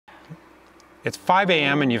It's 5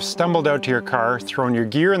 a.m. and you've stumbled out to your car, thrown your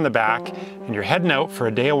gear in the back, and you're heading out for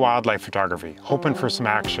a day of wildlife photography, hoping for some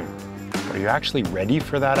action. But are you actually ready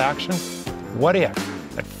for that action? What if,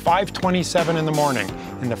 at 5:27 in the morning,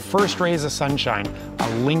 in the first rays of sunshine, a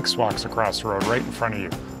lynx walks across the road right in front of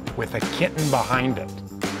you, with a kitten behind it?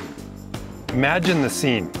 Imagine the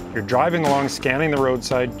scene. You're driving along, scanning the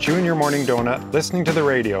roadside, chewing your morning donut, listening to the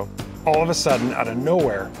radio. All of a sudden, out of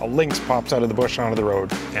nowhere, a lynx pops out of the bush onto the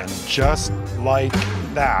road. And just like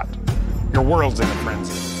that, your world's in a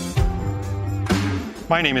frenzy.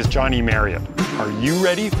 My name is Johnny Marriott. Are you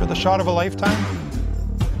ready for the shot of a lifetime?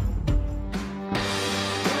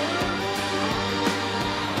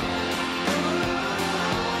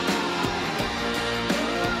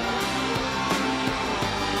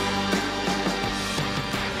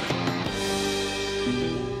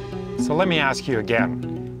 So let me ask you again.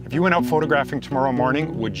 If you went out photographing tomorrow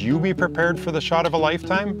morning, would you be prepared for the shot of a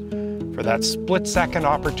lifetime? For that split-second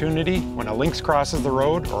opportunity when a lynx crosses the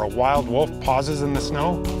road or a wild wolf pauses in the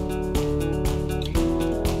snow?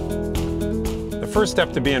 The first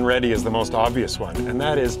step to being ready is the most obvious one, and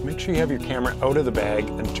that is make sure you have your camera out of the bag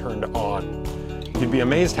and turned on. You'd be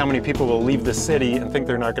amazed how many people will leave the city and think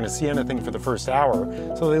they're not going to see anything for the first hour,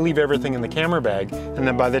 so they leave everything in the camera bag, and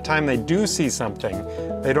then by the time they do see something,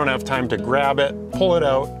 they don't have time to grab it, pull it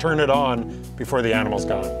out, turn it on before the animal's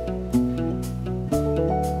gone.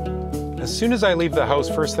 As soon as I leave the house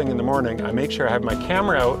first thing in the morning, I make sure I have my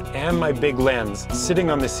camera out and my big lens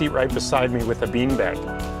sitting on the seat right beside me with a beanbag.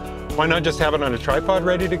 Why not just have it on a tripod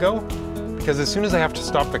ready to go? Because as soon as I have to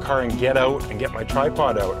stop the car and get out and get my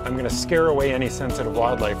tripod out, I'm going to scare away any sensitive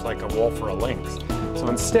wildlife like a wolf or a lynx. So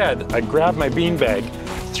instead, I grab my beanbag,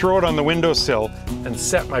 throw it on the windowsill, and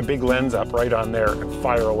set my big lens up right on there and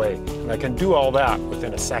fire away. And I can do all that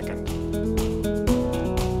within a second.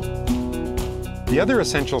 The other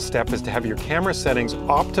essential step is to have your camera settings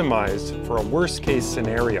optimized for a worst-case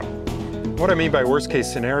scenario. What I mean by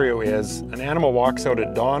worst-case scenario is an animal walks out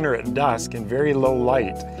at dawn or at dusk in very low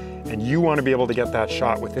light, and you want to be able to get that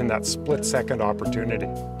shot within that split-second opportunity.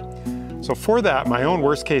 So for that, my own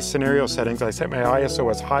worst-case scenario settings, I set my ISO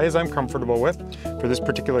as high as I'm comfortable with. For this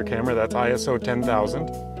particular camera, that's ISO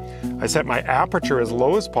 10,000. I set my aperture as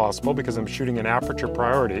low as possible because I'm shooting an aperture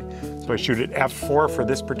priority. So I shoot at f4 for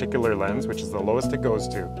this particular lens, which is the lowest it goes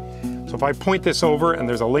to. So if I point this over and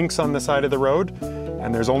there's a lynx on the side of the road,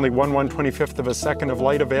 and there's only 1/125th of a second of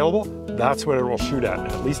light available, that's what it will shoot at.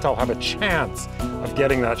 And at least I'll have a chance of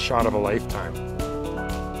getting that shot of a lifetime.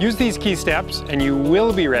 Use these key steps and you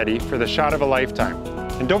will be ready for the shot of a lifetime.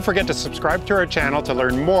 And don't forget to subscribe to our channel to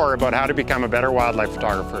learn more about how to become a better wildlife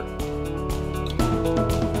photographer.